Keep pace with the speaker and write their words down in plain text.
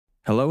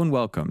Hello and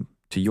welcome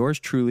to yours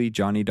truly,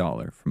 Johnny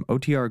Dollar from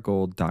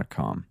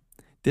OTRGold.com.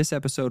 This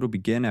episode will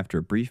begin after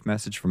a brief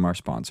message from our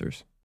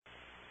sponsors.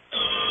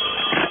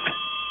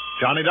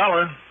 Johnny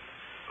Dollar.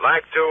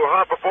 Like to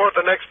hop aboard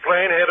the next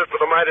plane headed for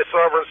the mighty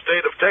sovereign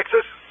state of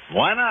Texas?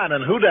 Why not?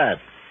 And who dat?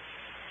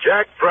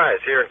 Jack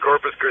Price here in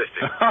Corpus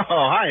Christi.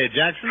 Oh, hiya,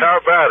 Jackson. How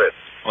about it?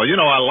 Well, you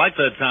know I like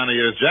that town of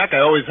yours, Jack.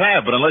 I always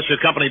have. But unless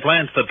your company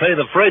plans to pay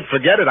the freight,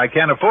 forget it. I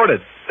can't afford it.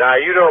 Now,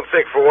 you don't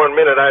think for 1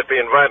 minute I'd be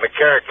inviting a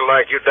character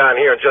like you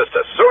down here on just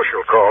a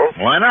social call?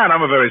 Why not?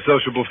 I'm a very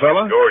sociable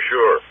fella. Oh,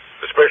 sure.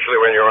 Especially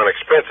when you're on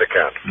expense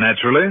account.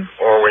 Naturally.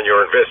 Or when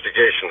your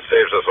investigation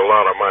saves us a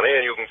lot of money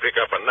and you can pick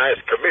up a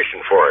nice commission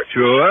for it.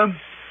 Sure.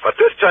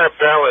 But this time,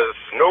 pal,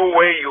 there's no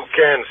way you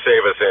can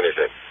save us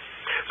anything.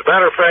 As a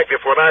matter of fact, if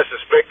what I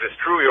suspect is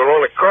true, you'll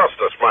only cost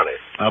us money.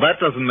 Now,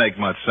 that doesn't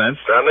make much sense.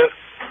 Doesn't it?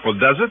 Well,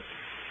 does it?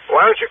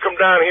 Why don't you come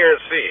down here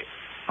and see?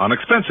 On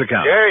expense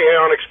account?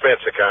 Yeah, on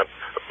expense account.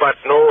 But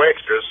no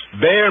extras.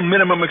 Bare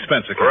minimum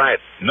expense account. Right.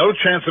 No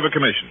chance of a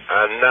commission.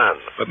 None.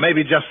 But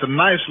maybe just a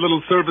nice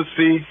little service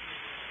fee,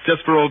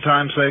 just for old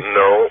time's sake?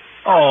 No.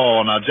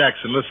 Oh, now,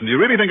 Jackson, listen, do you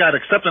really think I'd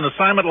accept an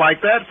assignment like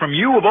that from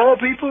you of all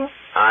people?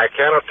 I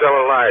cannot tell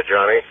a lie,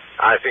 Johnny.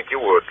 I think you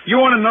would. You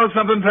want to know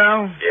something,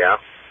 pal? Yeah.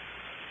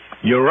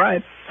 You're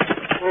right.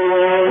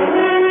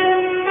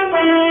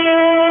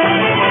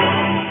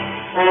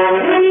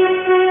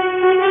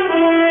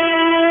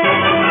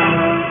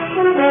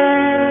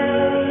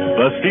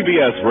 The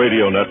CBS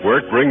Radio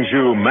Network brings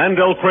you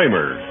Mandel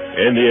Kramer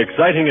in the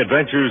exciting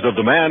adventures of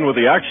the man with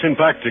the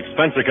action-packed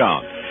expense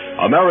account,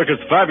 America's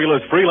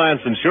fabulous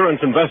freelance insurance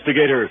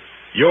investigator,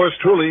 Yours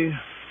truly,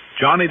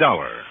 Johnny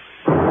Dollar.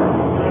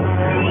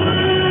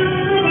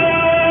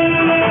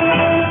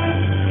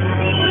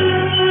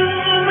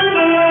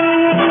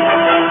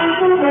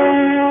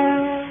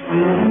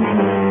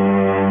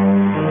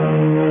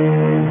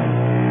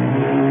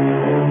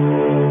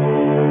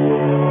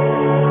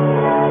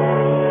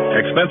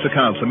 Expense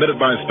account submitted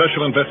by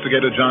Special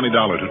Investigator Johnny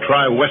Dollar to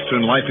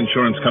Tri-Western Life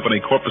Insurance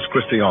Company, Corpus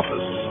Christi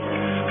office.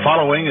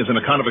 Following is an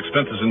account of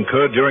expenses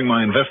incurred during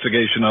my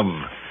investigation of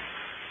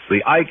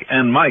the Ike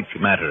and Mike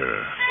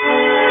matter.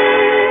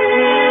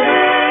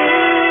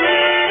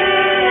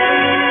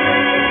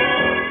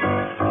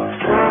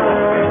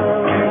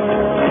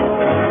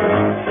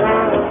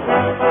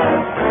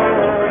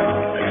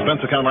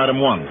 Expense account item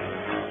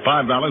 1,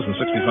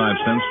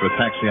 $5.65 for a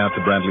taxi out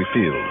to Bradley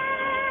Field.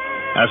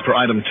 As for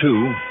item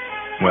 2,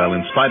 well,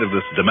 in spite of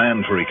this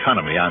demand for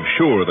economy, I'm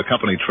sure the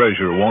company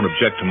treasurer won't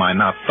object to my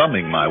not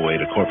thumbing my way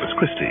to Corpus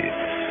Christi.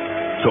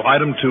 So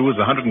item 2 is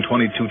 $122.23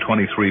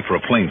 for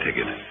a plane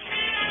ticket.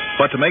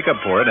 But to make up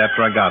for it,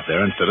 after I got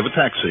there, instead of a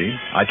taxi,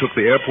 I took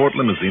the airport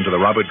limousine to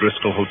the Robert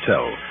Driscoll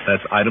Hotel.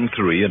 That's item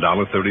 3,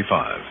 $1.35.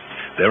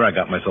 There I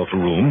got myself a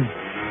room,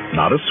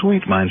 not a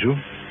suite, mind you,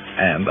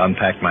 and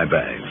unpacked my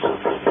bags.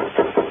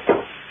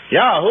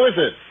 Yeah, who is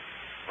it?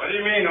 What do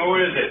you mean, who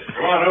is it?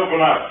 Come on,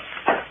 open up.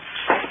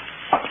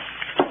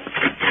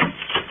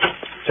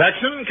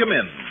 Jackson, come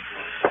in.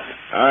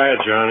 Hi,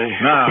 Johnny.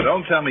 Now,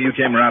 don't tell me you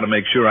came around to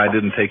make sure I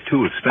didn't take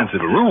too expensive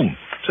a room.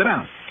 Sit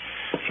down.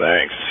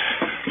 Thanks.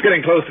 It's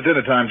getting close to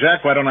dinner time,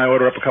 Jack. Why don't I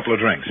order up a couple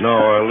of drinks?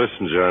 No,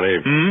 listen, Johnny.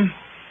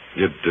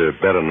 You'd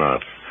better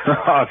not.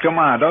 Oh, come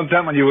on. Don't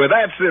tell me you were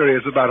that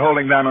serious about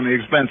holding down on the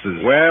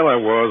expenses. Well, I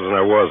was and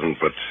I wasn't,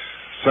 but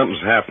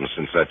something's happened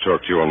since I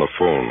talked to you on the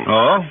phone.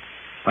 Oh?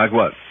 Like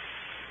what?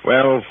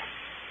 Well,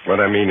 what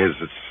I mean is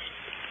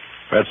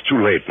that's too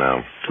late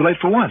now. Too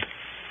late for what?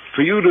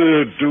 For you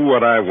to do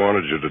what I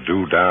wanted you to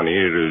do down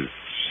here to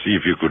see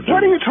if you could do. What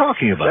are you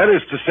talking about? That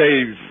is to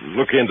say,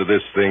 look into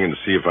this thing and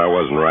see if I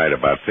wasn't right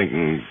about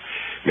thinking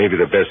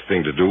maybe the best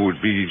thing to do would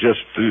be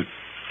just to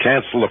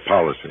cancel the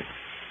policy.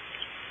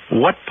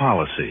 What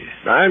policy?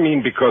 I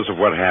mean because of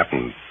what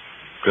happened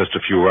just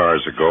a few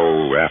hours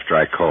ago after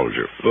I called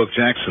you. Look,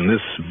 Jackson,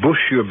 this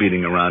bush you're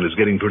beating around is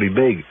getting pretty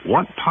big.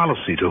 What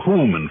policy? To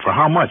whom and for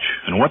how much?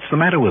 And what's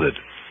the matter with it?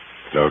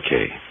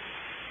 Okay.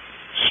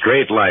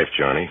 Straight life,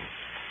 Johnny.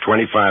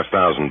 $25,000,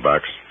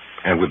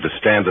 and with the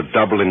standard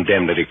double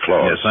indemnity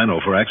clause. Yes, I know,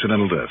 for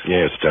accidental death.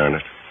 Yes, darn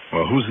it.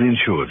 Well, who's the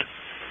insured?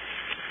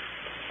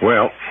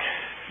 Well,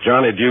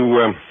 Johnny, do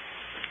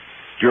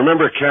you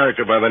remember a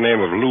character by the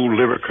name of Lou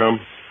Livercombe?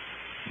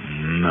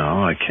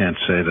 No, I can't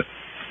say that.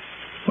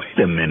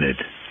 Wait a minute.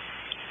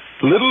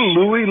 Little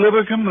Louie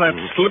Livercombe, that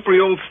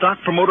slippery old stock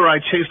promoter I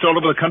chased all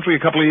over the country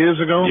a couple of years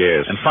ago?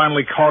 Yes. And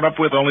finally caught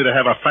up with only to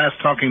have a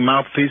fast-talking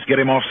mouthpiece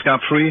get him off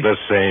scot-free? The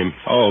same.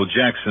 Oh,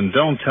 Jackson,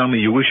 don't tell me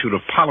you issued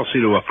a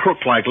policy to a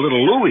crook like little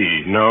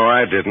Louie. No,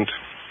 I didn't.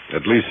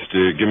 At least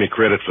give me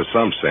credit for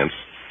some sense.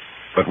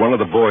 But one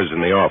of the boys in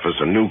the office,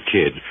 a new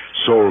kid,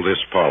 sold this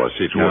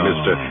policy to a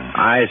Mr.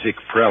 Isaac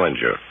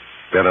Prellinger,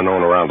 better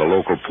known around the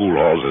local pool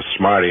halls as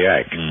Smarty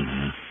Ike.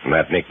 And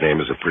that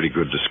nickname is a pretty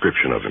good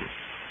description of him.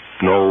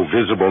 No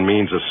visible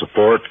means of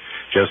support,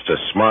 just a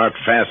smart,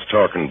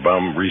 fast-talking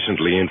bum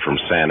recently in from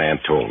San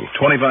Antone.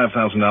 $25,000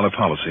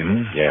 policy,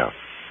 Yeah.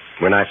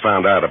 When I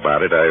found out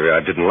about it,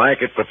 I didn't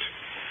like it, but,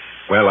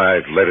 well,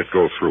 I let it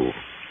go through.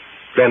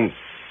 Then,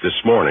 This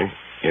morning,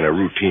 in a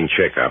routine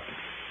checkup,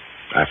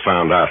 I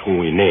found out who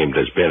we named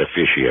as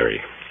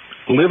beneficiary.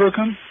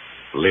 Livercombe?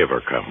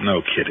 Livercombe. No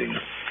kidding.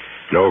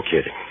 No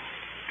kidding.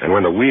 And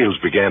when the wheels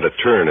began to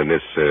turn in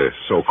this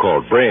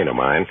so-called brain of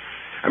mine,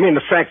 I mean,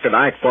 the fact that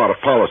Ike bought a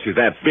policy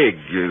that big,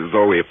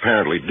 though he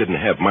apparently didn't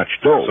have much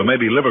dough. So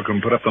maybe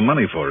Livercombe put up the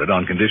money for it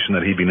on condition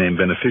that he be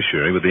named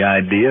beneficiary with the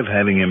idea of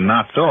having him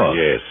knocked off.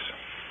 Yes.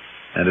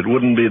 And it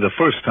wouldn't be the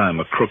first time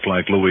a crook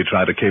like Louis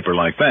tried to caper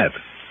like that.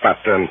 But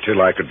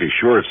until I could be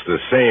sure it's the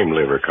same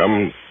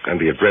Livercombe,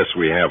 and the address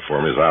we have for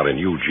him is out in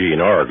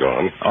Eugene,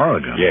 Oregon.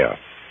 Oregon? Yeah.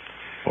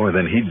 Boy,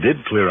 then he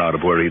did clear out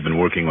of where he'd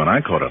been working when I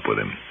caught up with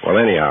him. Well,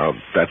 anyhow,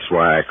 that's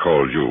why I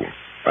called you.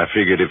 I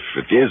figured if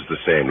it is the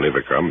same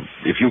Livercombe,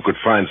 if you could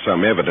find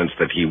some evidence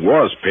that he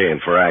was paying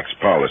for Ike's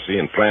policy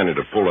and planning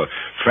to pull a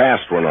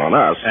fast one on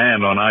us...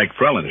 And on Ike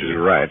Prellinger.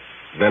 You're right.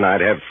 Then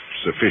I'd have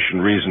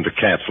sufficient reason to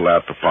cancel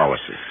out the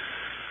policy.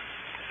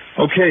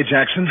 Okay,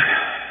 Jackson.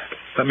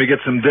 Let me get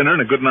some dinner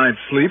and a good night's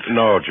sleep.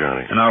 No,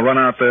 Johnny. And I'll run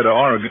out there to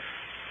Oregon.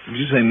 Did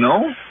you say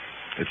no?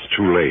 It's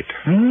too late.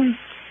 Hmm?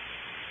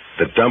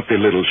 The dumpy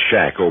little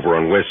shack over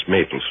on West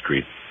Maple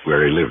Street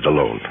where he lived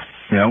alone.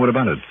 Yeah, what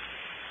about it?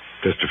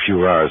 Just a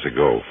few hours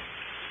ago.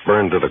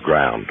 Burned to the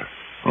ground.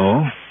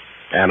 Oh?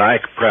 And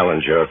Ike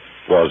Prellinger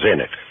was in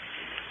it.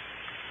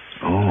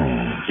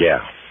 Oh. Yeah.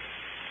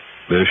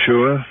 They're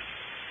sure?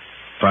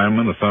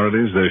 Firemen,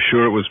 authorities, they're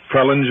sure it was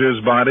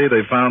Prellinger's body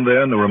they found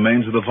there in the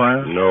remains of the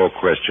fire? No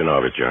question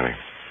of it, Johnny.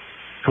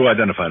 Who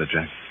identified it,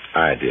 Jack?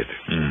 I did.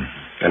 Hmm.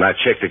 And I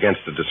checked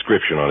against the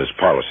description on his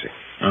policy.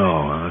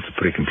 Oh, well, that's a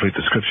pretty complete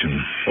description.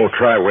 Oh,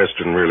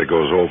 Tri-Western really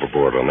goes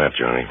overboard on that,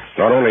 Johnny.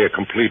 Not only a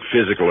complete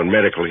physical and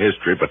medical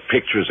history, but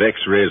pictures,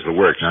 x-rays, the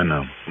works. I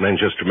know. And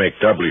then just to make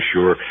doubly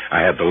sure,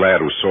 I had the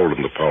lad who sold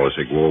him the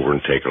policy go over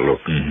and take a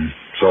look. Mm-hmm.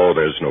 So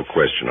there's no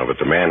question of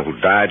it. The man who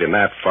died in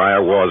that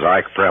fire was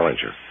Ike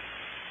Prellinger.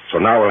 So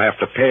now we'll have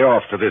to pay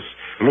off to this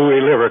Louis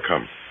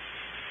Livercombe.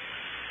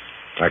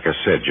 Like I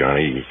said,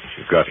 Johnny,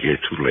 you got here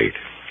too late.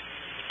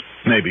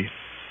 Maybe.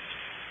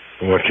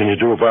 What can you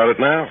do about it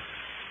now?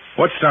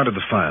 What started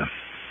the fire?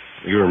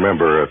 You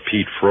remember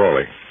Pete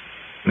Frawley?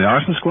 The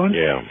arson squad?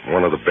 Yeah,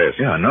 one of the best.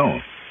 Yeah, I know.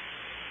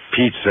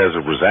 Pete says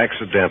it was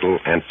accidental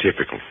and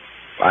typical.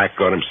 Ike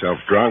got himself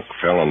drunk,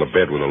 fell on the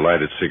bed with a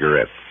lighted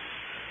cigarette.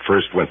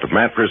 First went the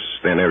mattress,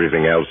 then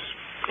everything else,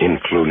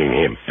 including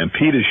him. And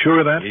Pete is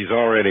sure of that? He's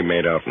already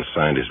made out and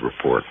signed his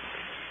report.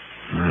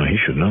 Oh, he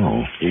should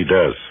know. He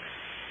does.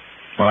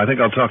 Well, I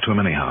think I'll talk to him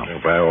anyhow.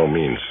 By all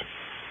means.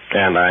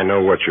 And I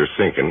know what you're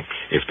thinking.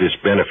 If this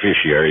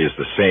beneficiary is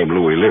the same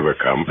Louis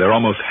Livercombe... There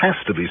almost has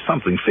to be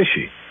something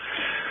fishy.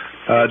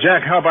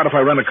 Jack, how about if I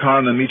rent a car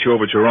and then meet you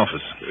over at your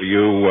office?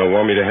 You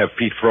want me to have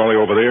Pete Frawley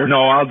over there?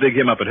 No, I'll dig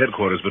him up at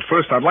headquarters. But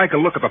first, I'd like a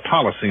look at the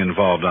policy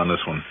involved on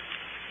this one.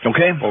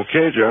 Okay?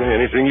 Okay, Johnny.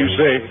 Anything you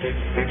say.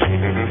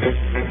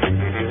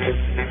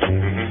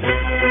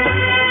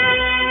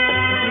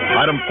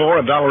 Item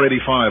 4,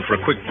 $1.85 for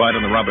a quick bite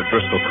in the Robert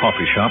Driscoll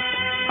coffee shop.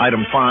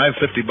 Item 5,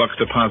 $50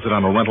 deposit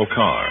on a rental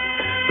car.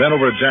 Then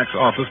over at Jack's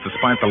office,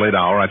 despite the late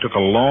hour, I took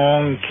a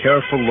long,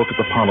 careful look at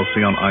the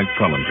policy on Ike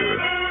Prellinger,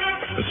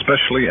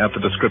 especially at the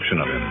description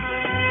of him.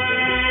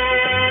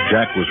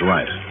 Jack was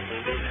right.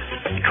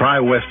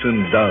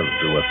 Tri-Western does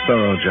do a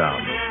thorough job.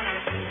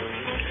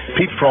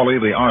 Pete Frawley,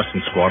 the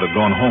arson squad, had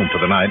gone home for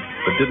the night,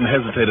 but didn't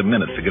hesitate a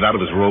minute to get out of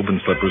his robe and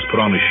slippers,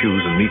 put on his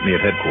shoes, and meet me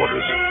at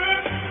headquarters.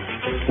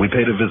 We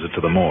paid a visit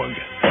to the morgue.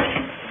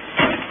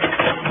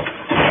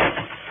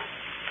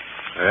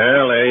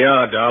 Well, there you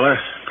are, Dollar.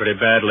 Pretty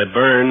badly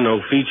burned,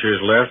 no features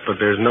left, but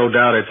there's no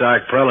doubt it's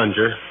Ike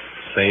Prellinger.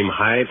 Same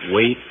height,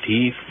 weight,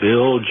 teeth,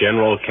 build,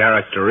 general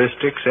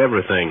characteristics,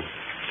 everything.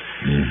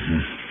 Mm-hmm.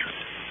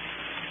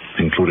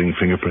 Including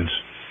fingerprints?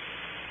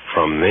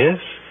 From this?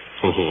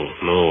 Oh,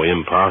 no,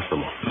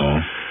 impossible. Oh?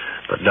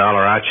 But,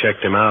 Dollar, I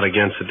checked him out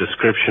against the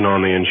description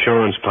on the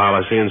insurance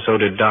policy, and so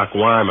did Doc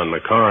Wyman, the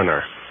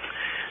coroner.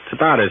 It's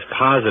about as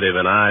positive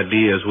an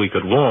ID as we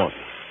could want.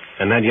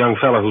 And that young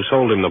fellow who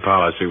sold him the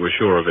policy was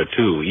sure of it,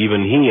 too.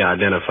 Even he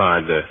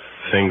identified the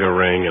finger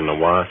ring and the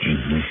watch.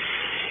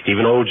 Mm-hmm.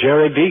 Even old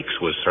Jerry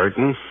Deeks was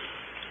certain.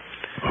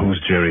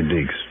 Who's Jerry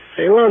Deeks?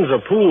 He runs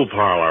a pool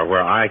parlor where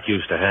Ike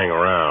used to hang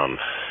around.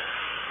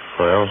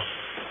 Well,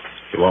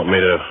 you want me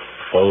to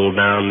fold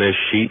down this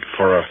sheet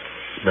for a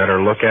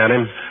better look at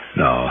him?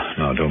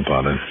 No, don't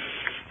bother.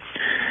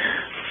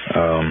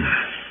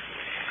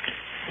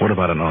 What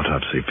about an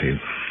autopsy, Pete?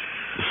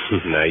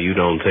 Now, you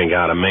don't think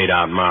I'd have made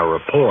out my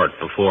report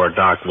before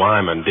Doc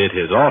Wyman did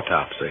his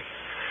autopsy.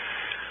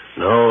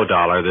 No,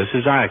 Dollar, this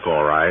is Ike,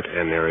 all right,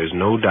 and there is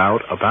no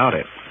doubt about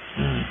it.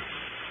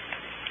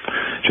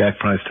 Jack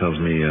Price tells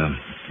me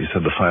you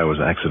said the fire was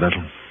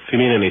accidental. If you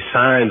mean any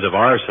signs of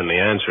arson, the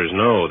answer is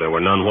no. There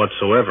were none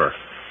whatsoever.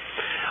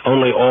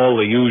 Only all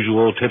the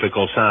usual,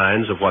 typical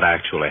signs of what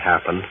actually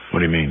happened. What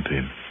do you mean,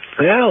 Pete?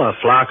 Well, a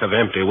flock of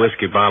empty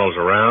whiskey bottles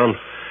around,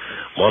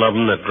 One of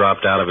them that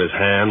dropped out of his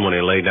hand when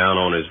he lay down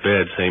on his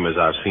bed, same as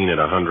I've seen it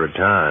 100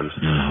 times.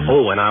 Mm-hmm.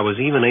 Oh, and I was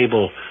even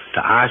able to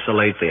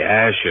isolate the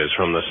ashes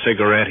from the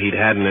cigarette he'd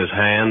had in his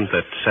hand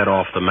that set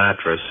off the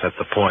mattress at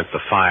the point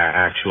the fire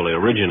actually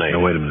originated.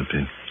 Now, wait a minute,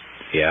 Pete.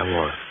 Yeah,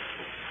 what?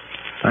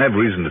 I have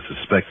reason to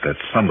suspect that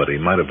somebody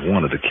might have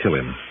wanted to kill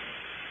him,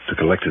 to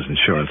collect his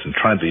insurance, and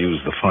tried to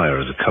use the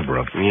fire as a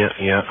cover-up.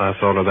 Yeah, I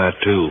thought of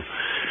that, too.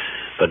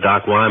 But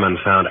Doc Wyman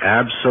found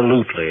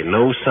absolutely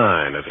no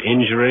sign of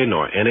injury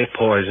nor any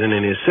poison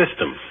in his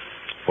system.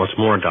 What's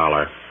more,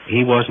 Dollar,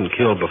 he wasn't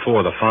killed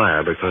before the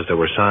fire because there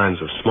were signs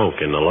of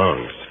smoke in the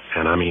lungs.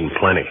 And I mean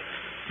plenty.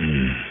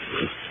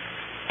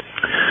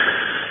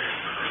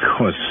 Of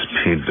course,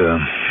 Pete,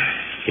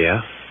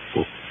 Yeah?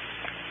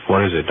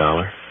 What is it,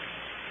 Dollar?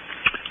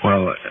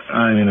 well,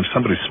 I mean, if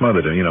somebody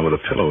smothered him, with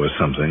a pillow or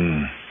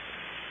something,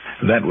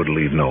 that would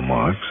leave no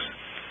marks.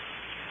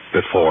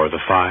 Before the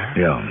fire?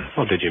 Yeah.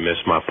 Well, did you miss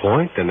my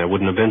point? Then there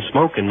wouldn't have been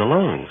smoke in the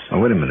lungs. Now,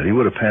 wait a minute. He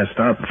would have passed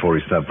out before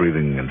he stopped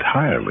breathing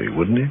entirely,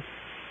 wouldn't he?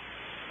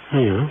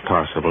 Yeah,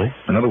 possibly.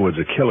 In other words,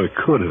 a killer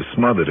could have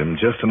smothered him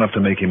just enough to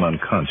make him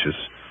unconscious,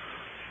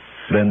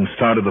 then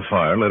started the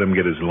fire, let him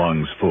get his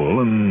lungs full,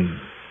 and,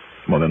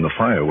 then the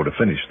fire would have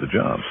finished the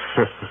job.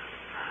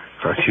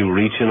 Aren't you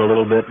reaching a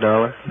little bit,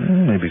 Dollar?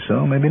 Maybe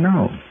so, maybe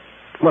no.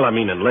 Well, I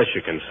mean, unless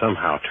you can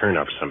somehow turn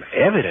up some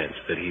evidence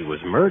that he was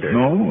murdered.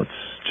 No, it's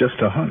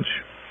just a hunch,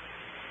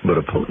 but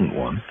a potent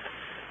one.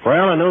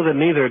 Well, I know that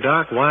neither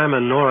Doc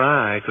Wyman nor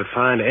I could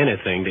find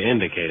anything to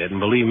indicate it, and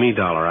believe me,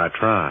 Dollar, I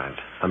tried.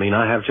 I mean,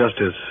 I have just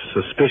as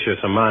suspicious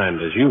a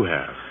mind as you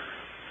have.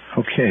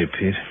 Okay,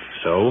 Pete.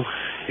 So,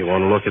 you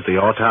want to look at the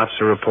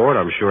autopsy report?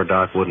 I'm sure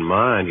Doc wouldn't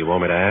mind. You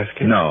want me to ask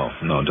him? No,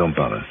 don't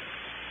bother.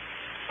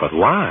 But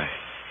why?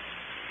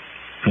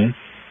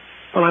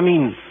 Well, I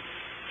mean,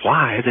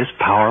 why this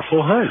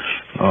powerful hunch?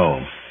 Oh,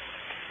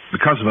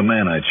 because of a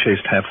man I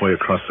chased halfway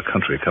across the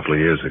country a couple of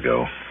years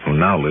ago, who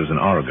now lives in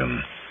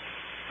Oregon.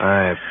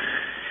 I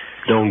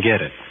don't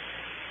get it.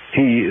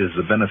 He is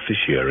the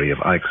beneficiary of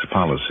Ike's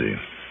policy.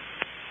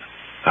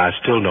 I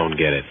still don't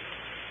get it.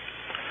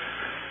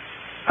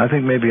 I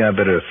think maybe I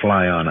better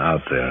fly on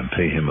out there and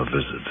pay him a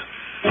visit.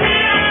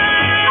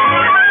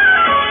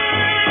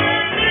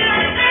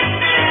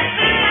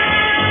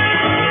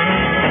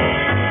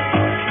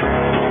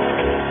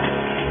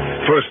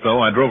 First,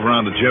 though, I drove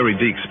around to Jerry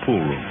Deek's pool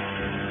room.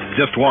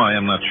 Just why,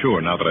 I'm not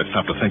sure now that I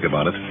stopped to think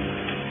about it.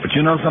 But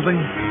you know something?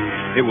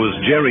 It was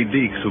Jerry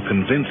Deeks who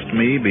convinced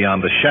me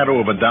beyond the shadow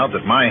of a doubt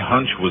that my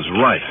hunch was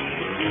right.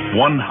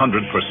 100%.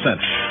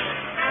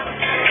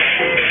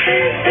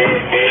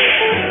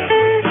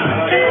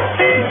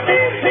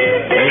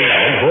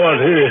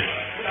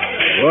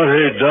 What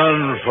he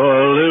done for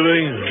a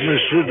living,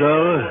 Mr.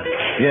 Dollar?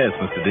 Yes,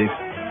 Mr. Deeks.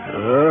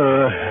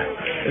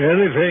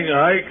 Anything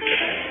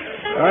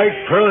Ike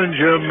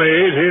Prellinger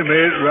made, he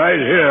made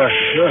right here,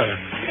 sir.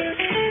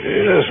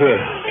 Yes, sir.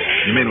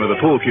 You mean with a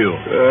pool cue?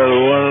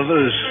 One of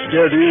the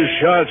steadiest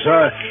shots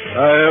I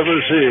ever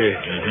see.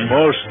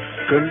 Most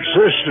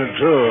consistent,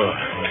 too.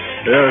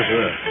 Yes,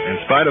 sir. In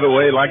spite of the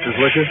way he liked his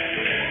liquor?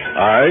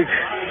 Ike,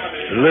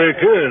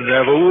 liquor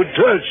never would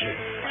touch it.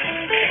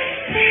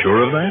 You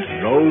sure of that?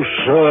 No,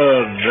 sir.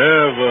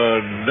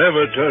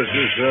 Never touched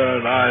it, sir,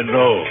 and I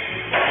know.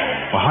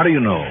 Well, how do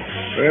you know?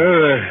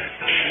 Well,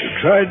 I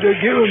tried to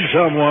give him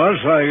some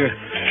once, like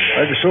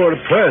a sort of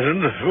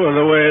present for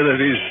the way that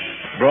he's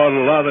brought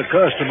a lot of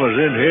customers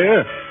in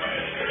here.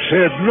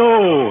 Said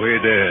no, he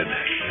did.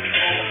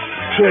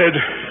 Said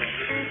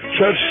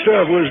such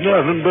stuff was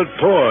nothing but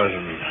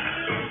poison.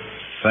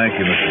 Thank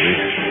you, Mr.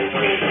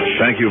 Deeks.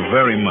 Thank you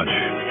very much.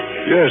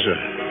 Yes, sir.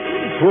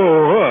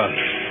 For what?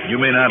 You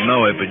may not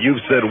know it, but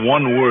you've said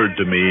one word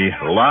to me,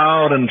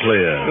 loud and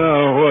clear.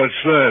 Now, what's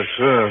that,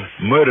 sir?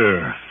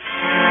 Murder.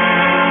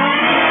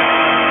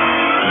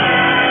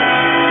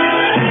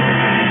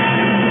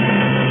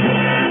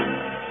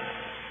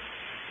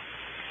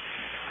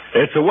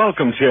 It's a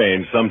welcome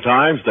change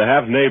sometimes to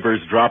have neighbors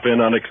drop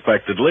in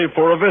unexpectedly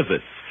for a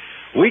visit.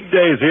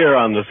 Weekdays here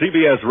on the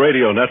CBS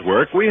Radio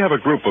Network, we have a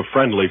group of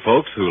friendly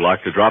folks who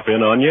like to drop in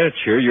on you,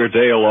 cheer your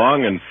day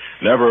along, and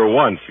never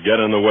once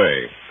get in the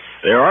way.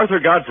 They're Arthur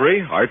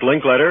Godfrey, Art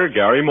Linkletter,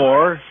 Gary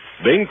Moore,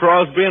 Bing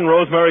Crosby, and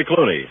Rosemary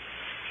Clooney,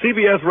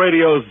 CBS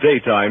Radio's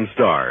daytime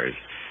stars.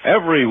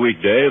 Every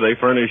weekday, they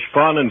furnish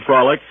fun and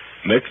frolic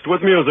mixed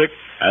with music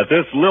at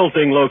this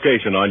lilting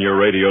location on your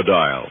radio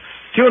dial.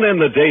 Tune in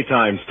the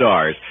daytime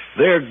stars.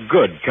 They're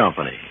good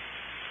company.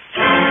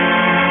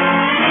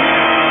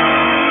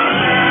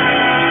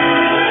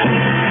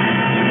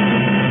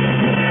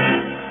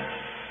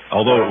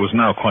 Although it was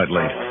now quite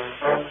late.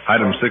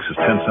 Item 6 is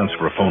 10 cents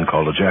for a phone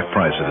call to Jack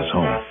Price at his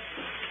home.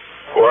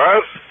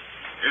 What?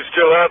 You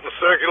still out and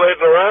circulating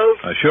around?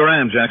 I sure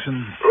am,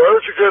 Jackson. Why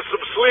don't you get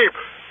some sleep?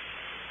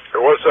 Hey,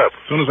 what's up?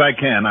 As soon as I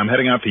can, I'm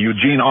heading out to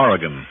Eugene,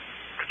 Oregon.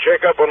 To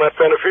check up on that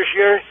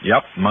beneficiary?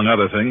 Yep, among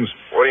other things.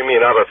 What do you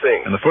mean, other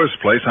things? In the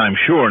first place, I'm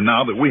sure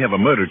now that we have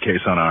a murder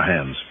case on our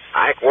hands.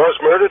 Ike was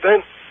murdered,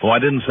 then? Oh, I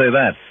didn't say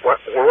that.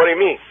 What do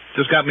you mean?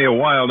 Just got me a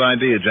wild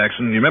idea,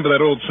 Jackson. You remember that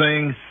old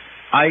saying?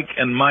 Ike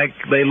and Mike,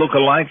 they look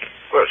alike?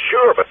 Well,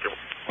 sure, but...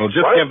 Well,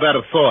 just What? give that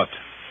a thought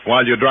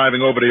while you're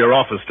driving over to your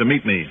office to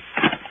meet me.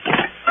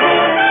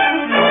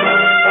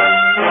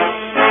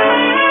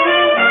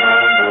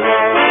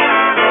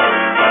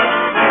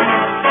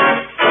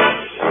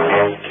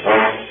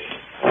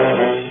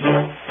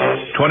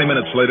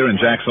 Minutes later, in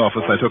Jack's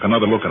office, I took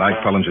another look at Ike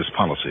Pellinger's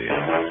policy.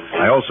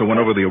 I also went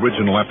over the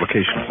original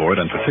application for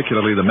it, and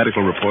particularly the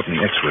medical report and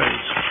the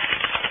x-rays.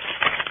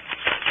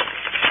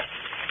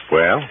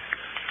 Well?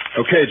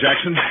 Okay,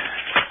 Jackson.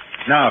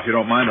 Now, if you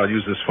don't mind, I'll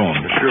use this phone.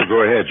 Sure,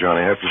 go ahead,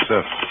 Johnny. Help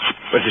yourself.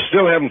 But you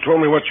still haven't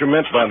told me what you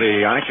meant by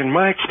the Ike and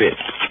Mike bit.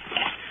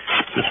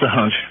 Just a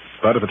hunch.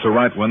 But if it's a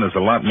right one, there's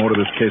a lot more to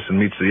this case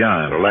than meets the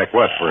eye. Like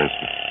what, for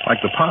instance?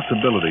 Like the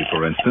possibility,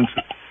 for instance...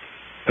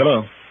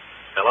 Hello?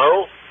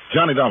 Hello?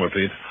 Johnny Dollar,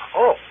 Pete.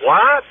 Oh,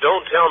 what?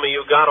 Don't tell me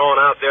you got on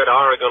out there to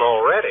Oregon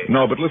already.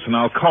 No, but listen,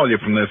 I'll call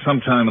you from there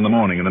sometime in the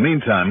morning. In the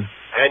meantime...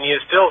 And you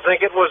still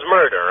think it was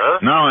murder,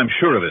 huh? Now I'm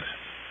sure of it.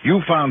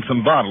 You found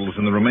some bottles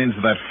in the remains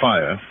of that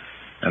fire,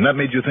 and that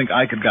made you think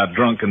Ike had got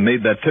drunk and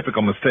made that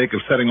typical mistake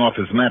of setting off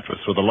his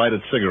mattress with a lighted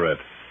cigarette.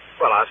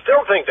 Well, I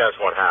still think that's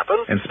what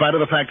happened. In spite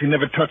of the fact he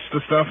never touched the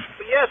stuff?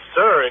 Yes,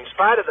 sir, in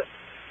spite of the...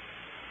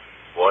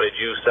 What did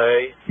you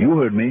say? You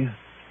heard me.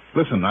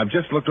 Listen, I've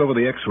just looked over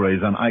the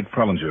x-rays on Ike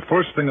Pellinger.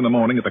 First thing in the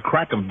morning, at the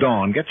crack of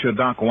dawn, get your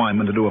Doc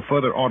Wyman to do a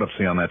further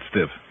autopsy on that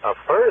stiff. A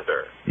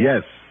further?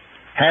 Yes.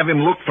 Have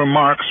him look for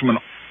marks from an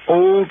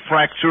old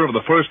fracture of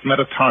the first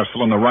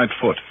metatarsal on the right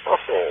foot.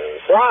 Oh,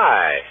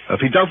 why?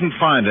 If he doesn't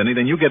find any,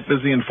 then you get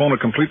busy and phone a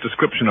complete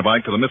description of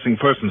Ike to the Missing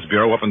Persons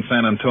Bureau up in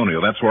San Antonio.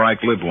 That's where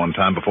Ike lived one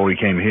time before he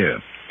came here.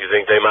 You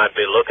think they might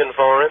be looking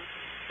for him?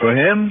 For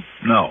him?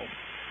 No.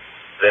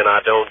 Then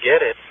I don't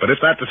get it. But if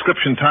that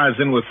description ties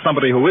in with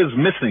somebody who is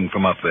missing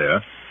from up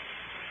there...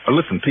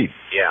 listen, Pete.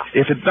 Yeah.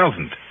 If it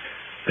doesn't,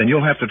 then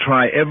you'll have to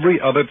try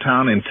every other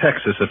town in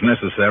Texas if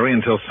necessary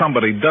until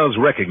somebody does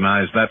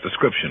recognize that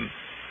description.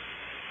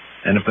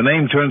 And if the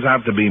name turns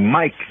out to be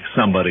Mike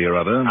somebody or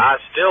other... I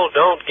still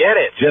don't get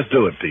it. Just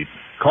do it, Pete.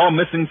 Call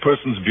Missing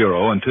Persons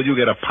Bureau until you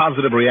get a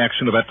positive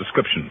reaction to that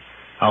description.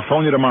 I'll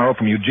phone you tomorrow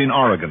from Eugene,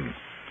 Oregon.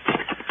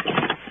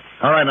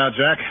 All right, now,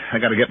 Jack, I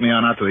got to get me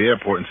on out to the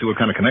airport and see what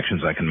kind of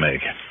connections I can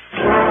make. The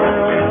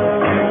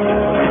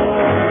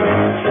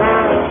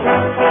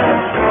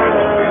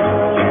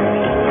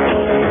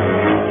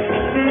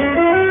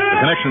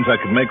connections I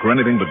could make were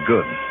anything but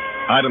good.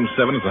 Item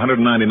 7 is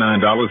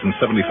 $199.75,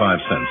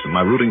 and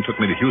my routing took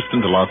me to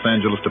Houston, to Los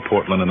Angeles, to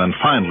Portland, and then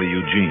finally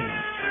Eugene.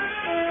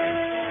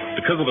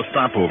 Because of the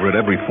stopover at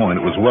every point,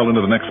 it was well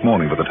into the next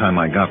morning by the time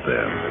I got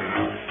there.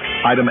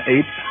 Item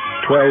 8,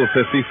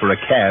 $12.50 for a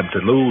cab to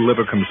Lou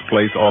Livercomb's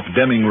place off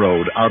Deming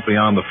Road, out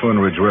beyond the Fern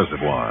Ridge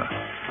Reservoir.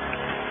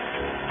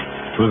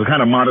 It was the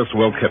kind of modest,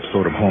 well-kept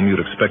sort of home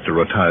you'd expect a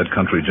retired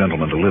country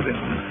gentleman to live in,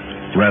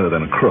 rather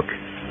than a crook.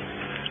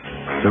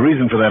 The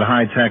reason for that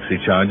high taxi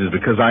charge is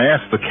because I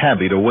asked the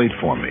cabbie to wait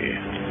for me.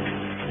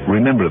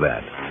 Remember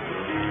that.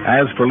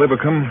 As for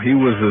Livercombe, he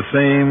was the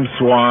same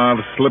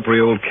suave, slippery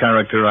old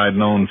character I'd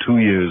known 2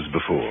 years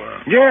before.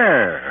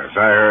 Yes,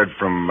 I heard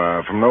from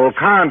an old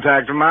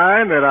contact of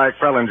mine that Ike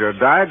Pellinger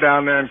died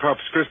down there in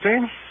Corpus Christi.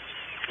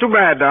 Too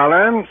bad,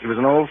 darling. He was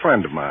an old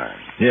friend of mine.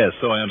 Yes,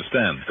 so I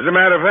understand. As a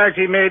matter of fact,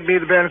 he made me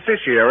the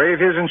beneficiary of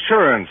his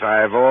insurance.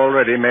 I've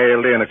already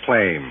mailed in a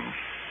claim.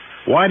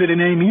 Why did he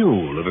name you,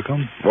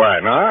 Livercombe? Why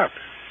not?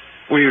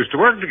 We used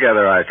to work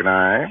together, Ike and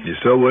I. You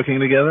still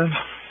working together?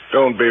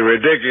 Don't be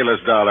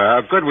ridiculous, Dollar.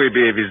 How could we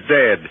be if he's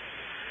dead?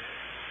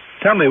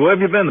 Tell me, where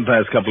have you been the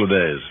past couple of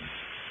days?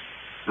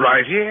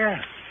 Right here.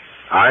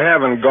 I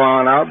haven't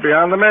gone out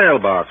beyond the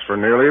mailbox for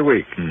nearly a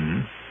week.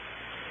 Mm-hmm.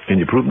 Can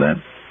you prove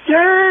that?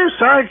 Yes,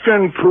 I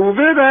can prove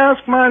it.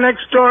 Ask my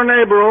next-door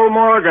neighbor, old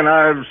Morgan.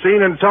 I've seen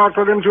and talked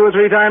with him 2 or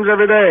 3 times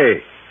every day.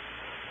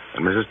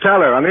 And Mrs.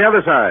 Teller on the other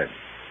side.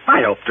 I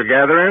helped her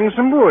gather in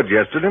some wood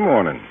yesterday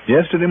morning.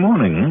 Yesterday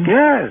morning, huh?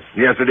 Yes.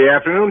 Yesterday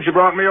afternoon, she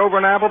brought me over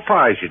an apple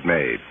pie she'd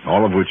made.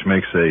 All of which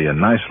makes a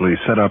nicely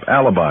set-up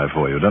alibi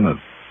for you, doesn't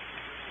it?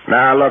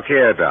 Now, look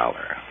here,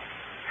 Dollar.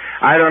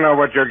 I don't know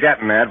what you're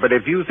getting at, but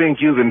if you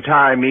think you can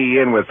tie me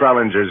in with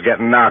Pellinger's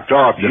getting knocked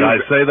off... Did I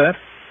say that?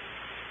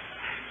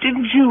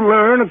 Didn't you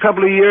learn a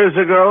couple of years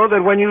ago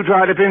that when you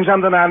try to pin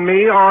something on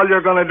me, all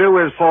you're going to do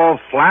is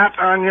fall flat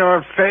on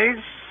your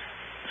face?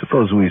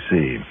 Suppose we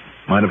see.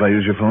 Mind if I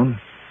use your phone?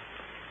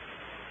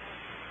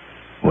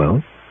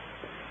 Well?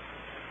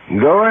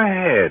 Go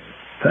ahead.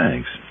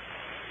 Thanks.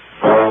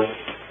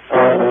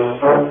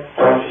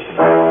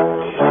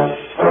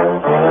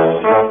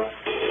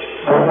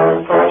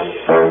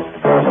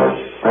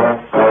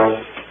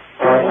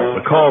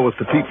 The call was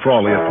to Pete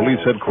Frawley at police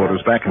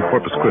headquarters back in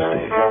Corpus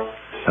Christi.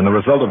 And the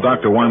result of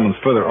Dr.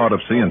 Wyman's further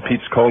autopsy and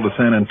Pete's call to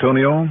San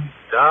Antonio?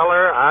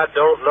 Dollar, I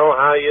don't know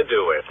how you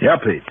do it. Yeah,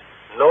 Pete.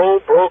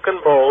 No broken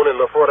bone in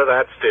the foot of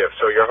that stiff,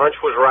 so your hunch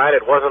was right.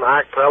 It wasn't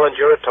Ike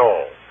Pellinger at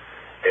all.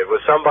 It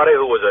was somebody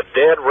who was a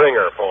dead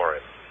ringer for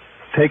him.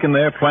 Taken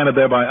there, planted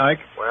there by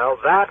Ike?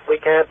 Well, that we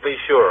can't be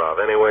sure of,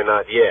 anyway,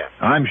 not yet.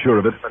 I'm sure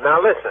of it. But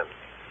now listen.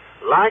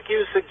 Like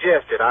you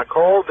suggested, I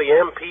called the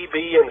MPB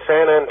in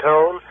San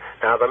Antone.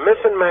 Now, the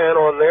missing man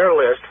on their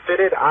list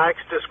fitted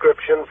Ike's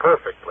description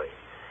perfectly.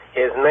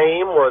 His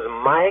name was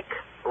Mike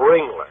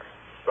Ringler.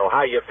 So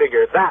how you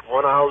figured that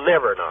one, I'll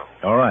never know.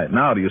 All right,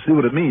 now do you see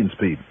what it means,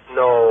 Pete?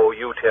 No,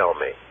 you tell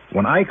me.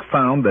 When Ike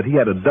found that he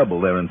had a double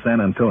there in San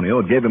Antonio,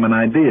 it gave him an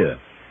idea.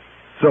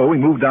 So he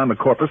moved down to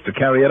Corpus to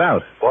carry it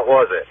out. What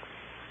was it?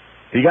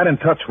 He got in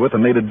touch with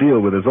and made a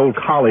deal with his old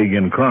colleague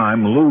in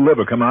crime, Lou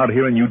Livercombe, out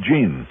here in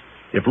Eugene.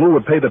 If Lou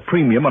would pay the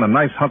premium on a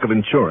nice hunk of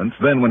insurance,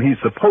 then when he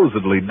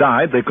supposedly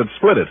died, they could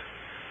split it.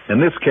 In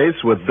this case,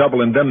 with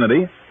double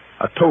indemnity,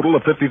 a total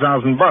of $50,000.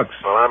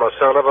 Well, I'm a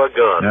son of a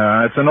gun.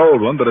 It's an old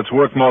one, but it's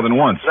worked more than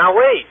once. Now,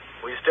 wait.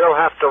 We still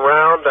have to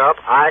round up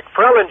Ike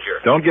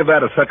Prellinger. Don't give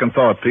that a second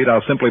thought, Pete.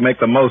 I'll simply make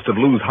the most of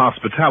Lou's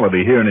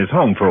hospitality here in his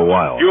home for a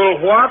while.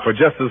 You'll what? For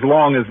just as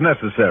long as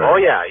necessary. Oh,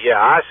 yeah,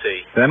 I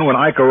see. Then when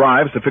Ike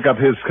arrives to pick up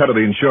his cut of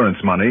the insurance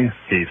money,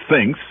 he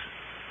thinks,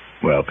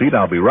 well, Pete,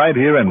 I'll be right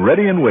here and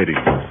ready and waiting.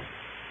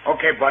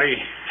 Okay, buddy.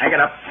 Hang it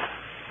up.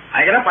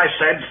 Hang it up, I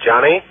said.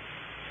 Johnny?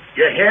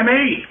 You hear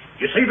me?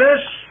 You see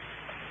this?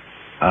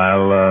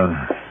 I'll,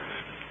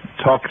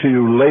 talk to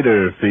you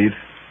later, Pete.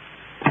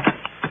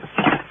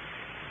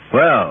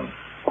 Well,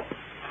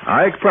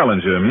 Ike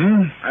Prellinger,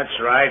 That's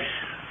right.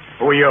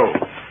 Who are you?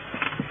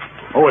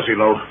 Who is he,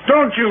 Lou?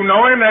 Don't you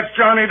know him? That's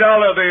Johnny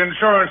Dollar, the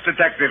insurance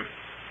detective.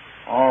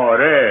 Oh,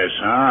 it is,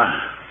 huh?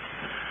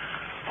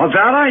 Well,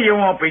 Dollar, you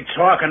won't be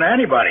talking to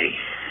anybody.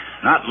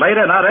 Not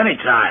later, not any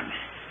time.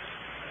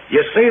 You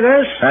see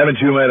this?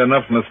 Haven't you made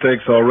enough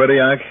mistakes already,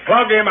 Ike?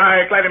 Plug him,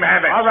 Ike. Let him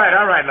have it. All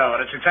right, Lou.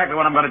 That's exactly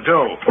what I'm going to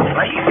do.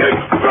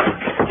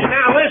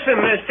 Now, listen,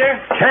 mister.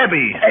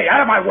 Cabby! Hey, out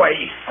of my way.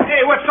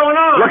 Hey, what's going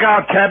on? Look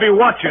out, Cabby.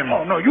 Watch him.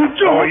 Oh, no, you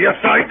don't. Oh, yes,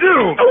 I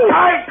do. Oh,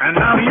 Ike. And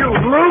now you,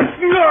 Lou.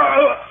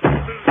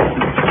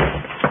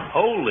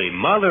 Holy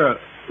mother.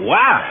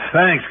 Wow.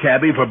 Thanks,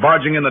 Cabby, for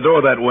barging in the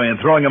door that way and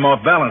throwing him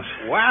off balance.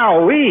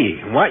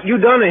 Wowee. What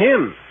you done to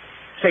him?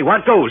 Say,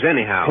 what goes,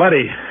 anyhow?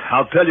 Plenty.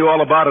 I'll tell you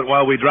all about it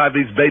while we drive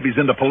these babies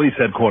into police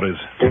headquarters.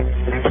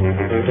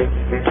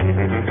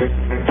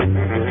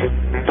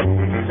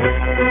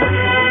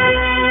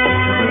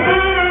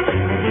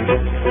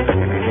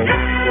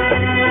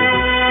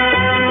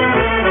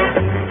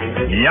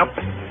 Yep.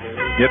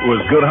 It was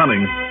good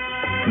hunting.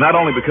 Not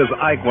only because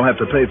Ike will have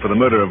to pay for the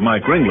murder of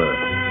Mike Ringler,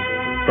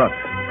 but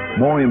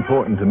more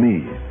important to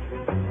me,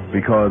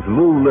 because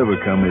Lou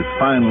Livercombe is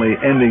finally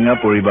ending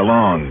up where he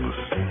belongs.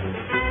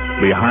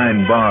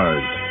 Behind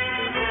bars.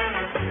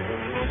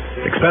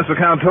 Expense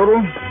account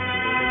total?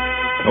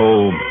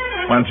 Oh,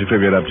 why don't you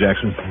figure it up,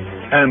 Jackson?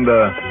 And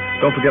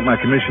don't forget my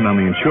commission on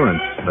the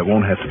insurance that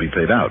won't have to be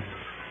paid out.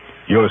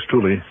 Yours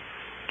truly,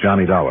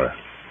 Johnny Dollar.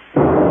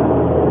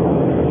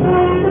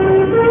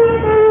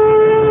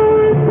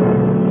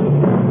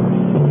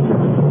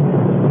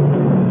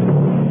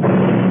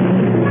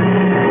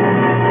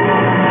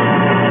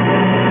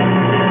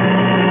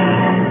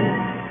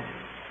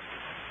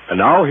 And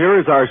now here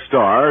is our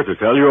star to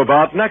tell you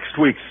about next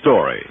week's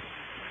story.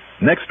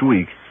 Next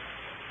week,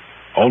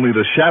 only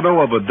the shadow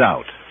of a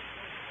doubt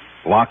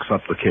locks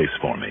up the case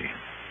for me.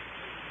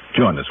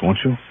 Join us, won't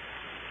you?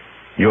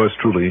 Yours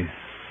truly,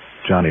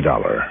 Johnny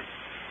Dollar.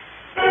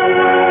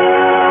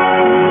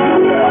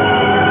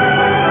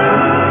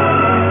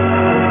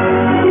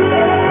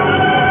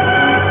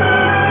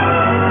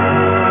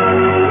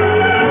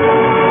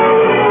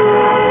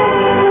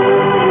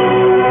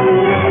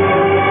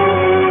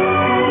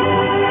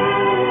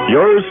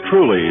 Yours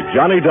truly,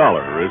 Johnny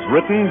Dollar, is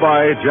written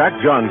by Jack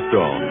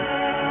Johnstone.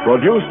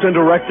 Produced and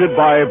directed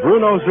by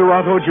Bruno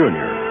Zerato,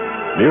 Jr.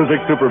 Music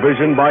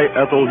supervision by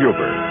Ethel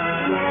Huber.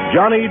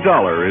 Johnny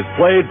Dollar is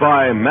played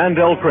by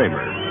Mandel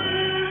Kramer.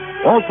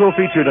 Also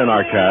featured in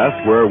our cast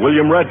were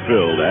William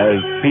Redfield as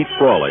Pete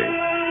Frawley,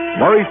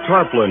 Maurice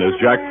Tarplin as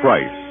Jack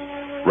Price,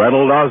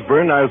 Reynold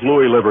Osborne as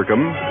Louis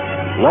Livercombe,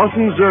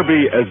 Lawson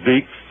Zerby as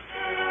Beeks,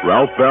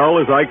 Ralph Bell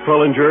as Ike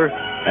Prellinger,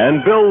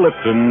 and Bill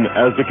Lipton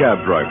as the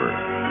cab driver.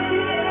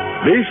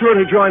 Be sure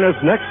to join us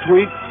next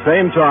week,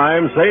 same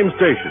time, same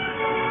station,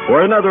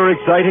 for another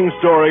exciting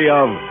story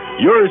of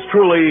yours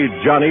truly,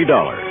 Johnny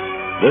Dollar.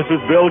 This is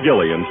Bill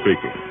Gillian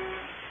speaking.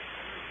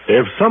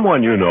 If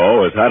someone you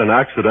know has had an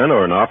accident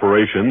or an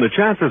operation, the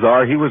chances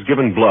are he was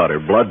given blood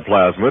or blood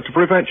plasma to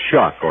prevent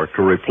shock or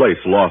to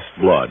replace lost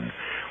blood.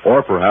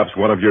 Or perhaps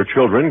one of your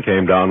children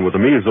came down with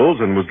the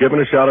measles and was given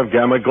a shot of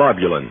gamma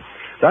globulin.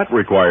 That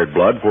required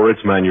blood for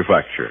its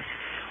manufacture.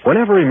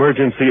 Whenever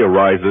emergency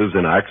arises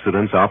in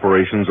accidents,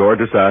 operations, or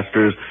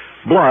disasters,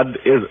 blood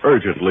is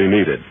urgently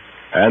needed.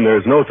 And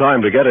there's no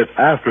time to get it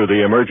after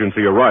the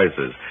emergency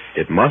arises.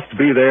 It must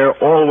be there,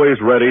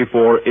 always ready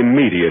for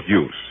immediate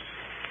use.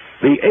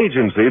 The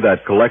agency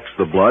that collects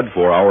the blood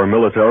for our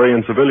military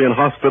and civilian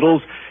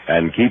hospitals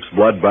and keeps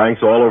blood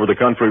banks all over the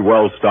country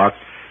well stocked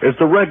is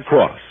the Red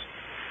Cross.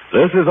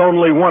 This is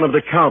only one of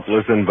the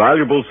countless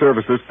invaluable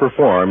services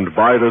performed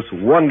by this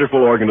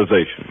wonderful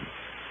organization.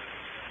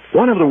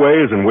 One of the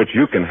ways in which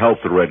you can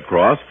help the Red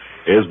Cross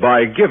is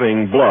by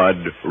giving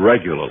blood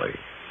regularly.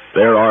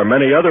 There are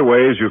many other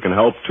ways you can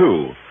help,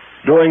 too,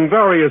 doing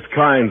various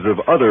kinds of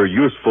other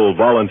useful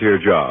volunteer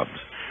jobs.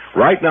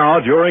 Right now,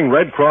 during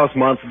Red Cross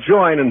Month,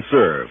 join and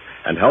serve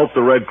and help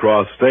the Red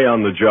Cross stay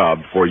on the job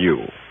for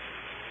you.